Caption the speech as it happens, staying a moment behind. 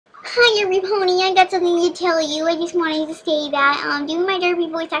Hi, everybody. I got something to tell you. I just wanted to say that doing my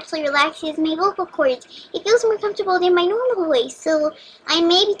derpy voice actually relaxes my vocal cords. It feels more comfortable than my normal voice, so I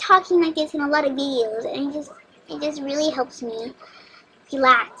may be talking like this in a lot of videos, and it just really helps me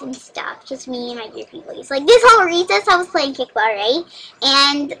relax and stuff. Just me and my derpy voice. Like this whole recess, I was playing kickball, right?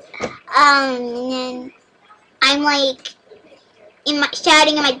 And then I'm like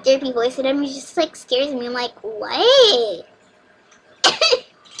shouting in my derpy voice, and it just like scares me. I'm like, what?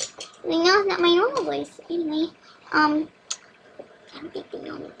 I know it's not my normal voice. Anyway, I don't think they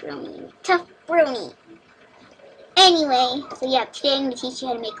know me, brony. Tough brony. Anyway, so yeah, today I'm going to teach you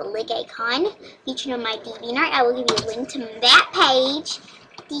how to make a lig icon featured on my Deviantart. I will give you a link to that page.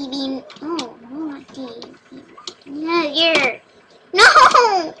 Oh, no, not Deviant.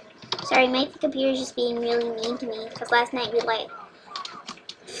 No! Sorry, my computer is just being really mean to me because last night we like,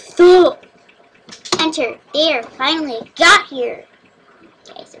 enter. There, finally, I got here.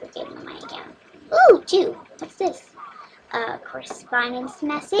 Okay, so we're getting on my account. Ooh, 2. What's this? Correspondence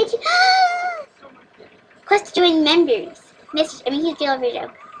message. Request to join members. Message. Here's the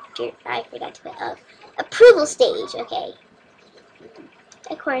video. I forgot to put approval stage. Okay.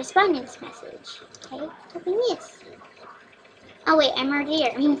 A correspondence message. Okay. Open this. Oh wait, I'm already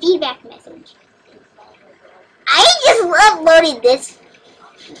there. Feedback message. I just uploaded this.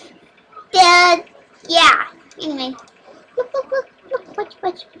 Yeah. Anyway. Look.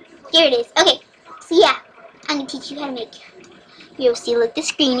 Watch. Here it is. Okay, so yeah, I'm gonna teach you how to make. You'll see, look the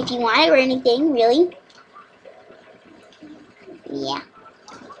screen if you want it or anything, really. Yeah.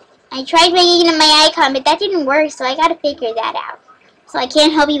 I tried making my icon, but that didn't work, so I gotta figure that out. So I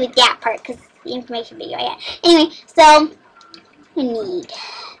can't help you with that part because the information video I had. Anyway, so I need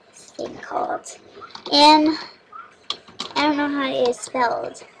this thing called I don't know how it is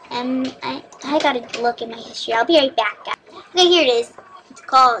spelled. I gotta look at my history. I'll be right back, guys. Okay, here it is. It's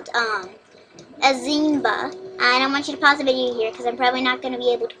called Azimba, and I want you to pause the video here because I'm probably not going to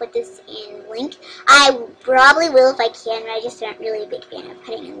be able to put this in link. I probably will if I can, but I just am really a big fan of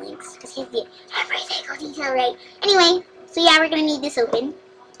putting in links because you have to get every single detail right. Anyway, so yeah, we're going to need this open,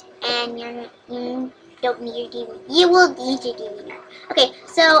 and you don't need your DVD. You will need your DVD. Okay,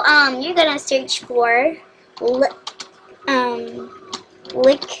 so you're going to search for lick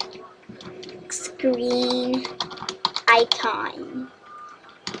screen icon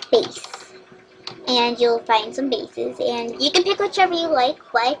base, and you'll find some bases, and you can pick whichever you like,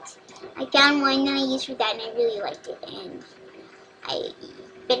 but I found one that I used for that and I really liked it, and I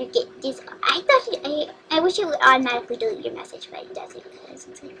better get this. I wish it would automatically delete your message, but it doesn't because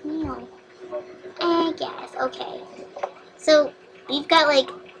it's like mail, I guess. Okay, so we've got like,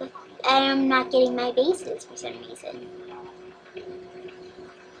 I'm not getting my bases for some reason.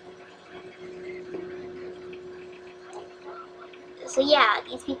 So yeah,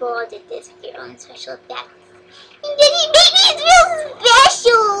 these people all did this with their own special effects. And then he made me feel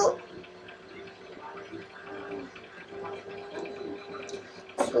special!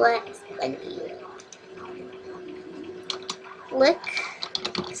 So let me look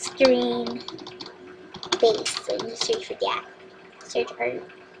screen base. So you search for that. Search art.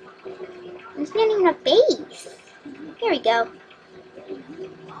 There's not even a base. Here we go.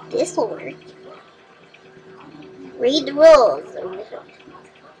 This will work. Read the rules.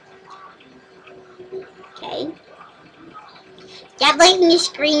 Okay. Stop liking the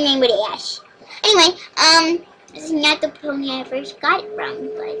screen name with Ash. Anyway, this is not the pony I first got it from,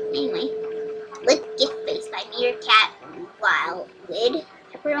 but anyway. Lick gift face by Meerkat Wildwood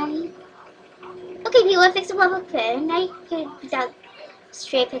Pepperoni. Okay, people, I fixed the public code, and I could without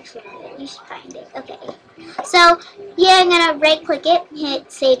stray picture of it. You should find it. Okay. So, yeah, I'm gonna right click it,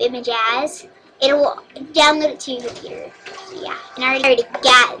 hit save image as. It will download it to your computer. So yeah, and I already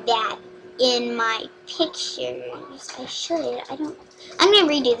got that in my pictures. I should. I'm gonna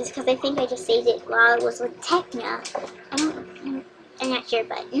redo this because I think I just saved it while it was with Tecna. I'm not sure,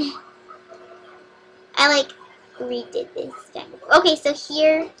 but I like redid this. Okay, so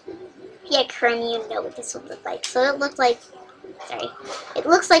here, yeah, Chrome, you know what this will look like. So it looks like, it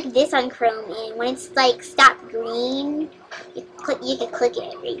looks like this on Chrome, and when it's like stopped green, you can click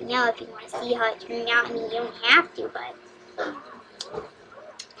it right now if you want to see how it turned out. You don't have to, but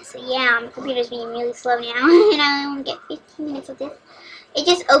so yeah, my computer's being really slow now, and I only get 15 minutes of this. It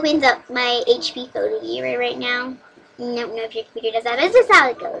just opens up my HP photo viewer right now. I don't know if your computer does that. This is how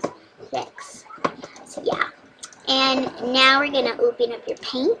it goes. Fix. So yeah, and now we're gonna open up your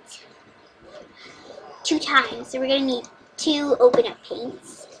paint 2 times. So we're gonna need 2 open up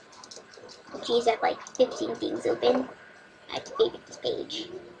paints. Geez, I have like 15 things open. I have to favorite this page.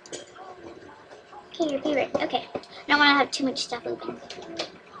 Okay, your favorite. Okay. I don't want to have too much stuff open.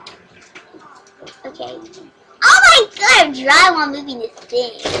 Okay. Oh my god, I'm drawing while moving this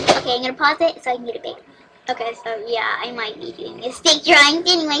thing. Okay, I'm gonna pause it so I can get it big. Okay, so yeah, I might be doing mistake drawings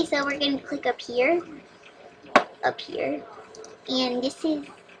anyway, so we're gonna click up here. And this is,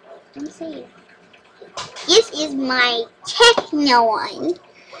 let me see. This is my techno one.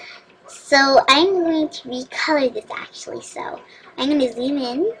 So I'm going to recolor this actually. So I'm going to zoom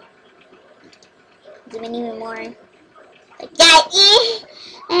in even more, like that,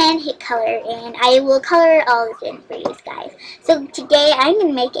 and hit color, and I will color all this in for you guys. So today I'm going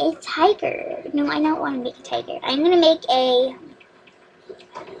to make a tiger. No, I don't want to make a tiger. I'm going to make a,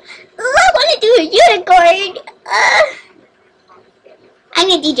 I want to do a unicorn. I'm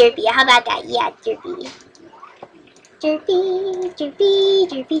going to do derpy. How about that? Yeah, derpy. Derpy, derpy,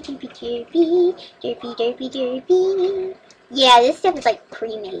 derpy, derpy, derpy, derpy, derpy, derpy. Yeah, this stuff is like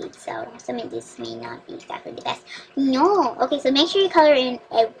pre-made, so some of this may not be exactly the best. No! Okay, so make sure you color in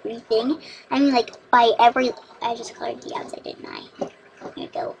everything. I mean, like, by every... I just colored the outside, didn't I? Here we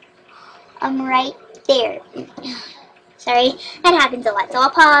go. Right there. Sorry, that happens a lot, so I'll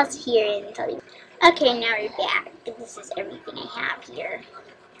pause here and tell you. Okay, now we're back. This is everything I have here.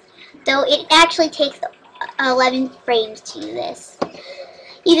 Though it actually takes 11 frames to do this.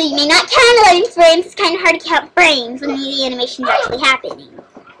 Either you may not count 11 frames, it's kind of hard to count frames when the animation is actually happening.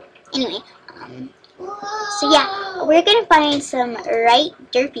 Anyway, so yeah, we're going to find some right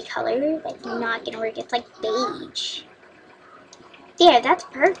derpy color that's not going to work. It's like beige. There, that's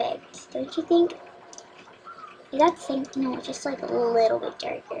perfect. Don't you think? Is that the same? No, it's just like a little bit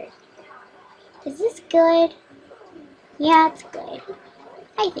darker. Is this good? Yeah, it's good.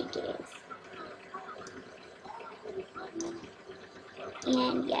 I think it is.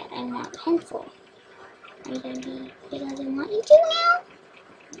 And yet, I want pencil. Are you going to be big as I want you to now?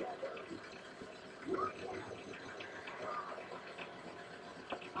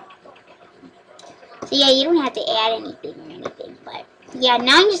 So yeah, you don't have to add anything or anything, but yeah,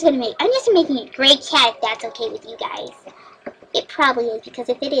 now I'm just making a gray cat if that's okay with you guys. It probably is, because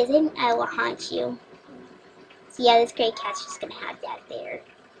if it isn't, I will haunt you. So yeah, this gray cat's just going to have that there.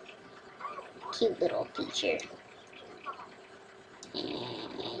 Cute little feature.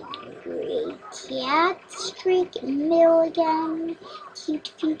 And gray cat, streak in the middle again.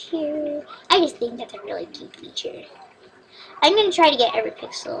 Cute feature. I just think that's a really cute feature. I'm going to try to get every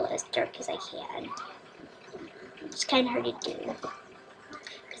pixel as dark as I can. It's kind of hard to do,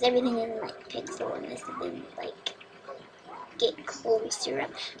 because everything isn't like pixel and this isn't like get closer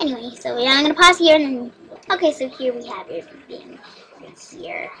up. Anyway, so yeah, I'm going to pause here and then, okay, so here we have everything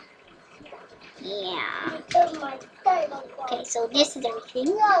here. Yeah. Okay, so this is everything.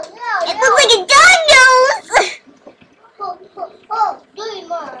 It looks like a dog nose!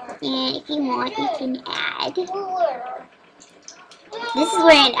 And if you want, you can add. This is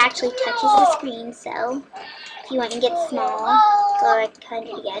where it actually touches the screen, so if you want to get small, go right to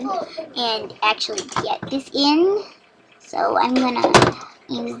 100 again, and actually get this in. So I'm going to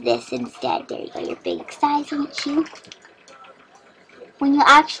use this instead. There you go, your big size, ain't you? When you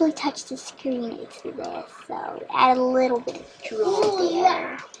actually touch the screen, it's this. So add a little bit of drool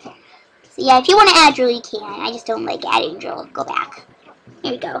there. So yeah, if you want to add drool, you can. I just don't like adding drool. Go back.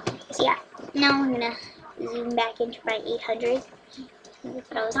 Here we go. So yeah, now I'm gonna zoom back into my 800. That's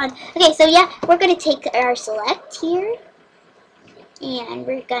what I was on. Okay, so yeah, we're gonna take our select here, and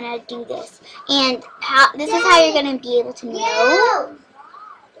we're gonna do this. And this is how you're gonna be able to know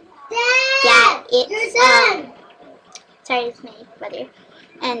that it's sorry, it's my brother.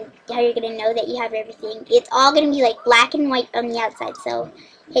 And how you're going to know that you have everything. It's all going to be like black and white on the outside. So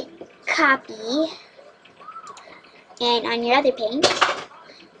hit copy. And on your other page.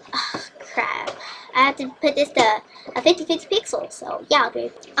 Oh, crap. I have to put this to a 50-50 pixel. So yeah,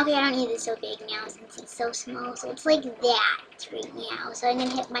 okay, I don't need this so big now since it's so small. So it's like that right now. So I'm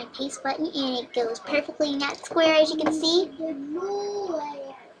going to hit my paste button and it goes perfectly in that square, as you can see.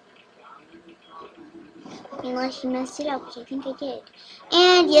 Unless you messed it up, which I think I did.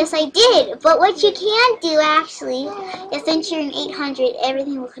 And yes, I did. But what you can do, actually, is since you're in 800,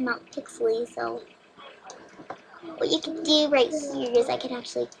 everything will come out pixely. So what you can do right here is I can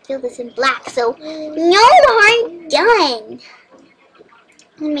actually fill this in black. So no harm done.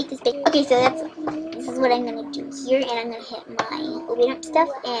 I'm going to make this big. Okay, so this is what I'm going to do here. And I'm going to hit my open up stuff.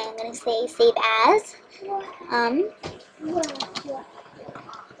 And I'm going to say save as.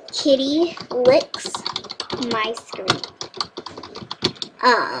 Kitty licks my screen.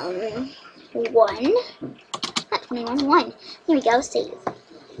 1. Not 21, 1. Here we go, save.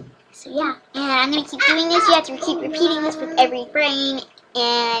 So yeah, and I'm going to keep doing this. You have to keep repeating this with every frame,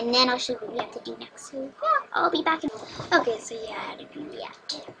 and then I'll show you what we have to do next. So yeah, I'll be back in. Okay, so yeah, how to do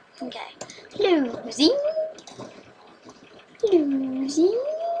that. Okay. Losing. Losing.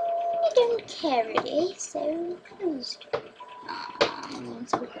 I don't care really, so closed.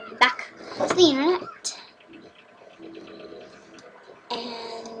 So we're going back to the internet.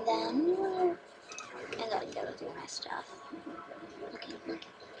 And then we're... I gotta go through my stuff. Okay,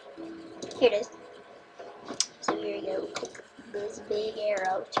 here it is. So here you go. Click this big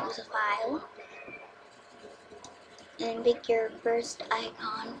arrow, choose a file, and pick your first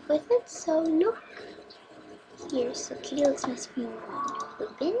icon with it. So look here. So Kitty looks my screen one.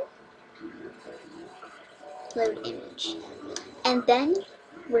 Open. Load image. And then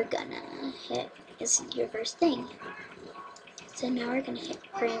we're gonna hit, this is your first thing. So now we're gonna hit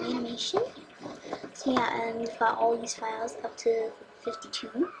frame animation. So yeah, and we've got all these files up to 52.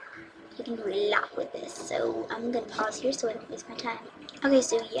 You can do a lot with this. So I'm gonna pause here so I don't waste my time. Okay,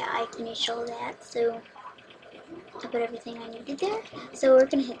 so yeah, I finished all that. So I put everything I needed there. So we're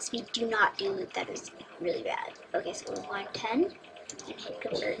gonna hit speed do not do. That is really bad. Okay, so we're going 10 and hit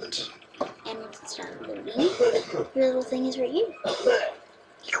convert. And once it's done loading, your little thing is right here.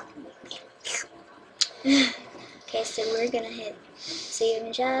 Okay, so we're gonna hit save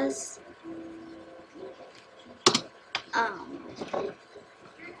image as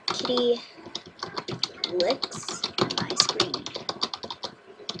Kitty licks my screen.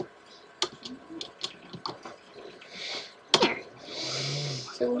 There.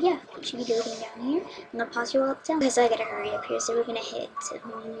 So yeah, it should be loading down here. I'm gonna pause here while it's down because I gotta hurry up here. So we're gonna hit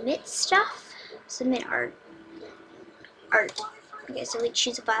submit stuff. Submit art. Okay, so we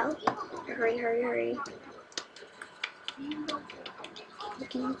choose a file. Hurry, hurry, hurry.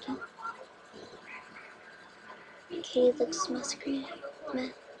 Looking. Okay, looks my screen.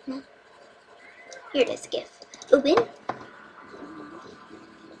 Here it is, GIF. Open.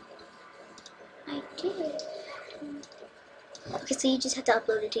 I did. Okay, so you just have to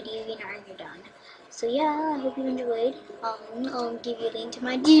upload it to Deviantart and you're done. So yeah, I hope you enjoyed. I'll give you a link to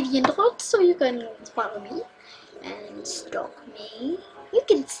my Deviantart so you can follow me and stalk me. You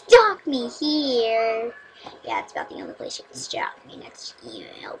can stalk me here. Yeah, it's about the only place you can stalk me next to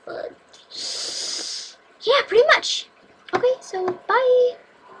email, but yeah, pretty much. Okay, so bye.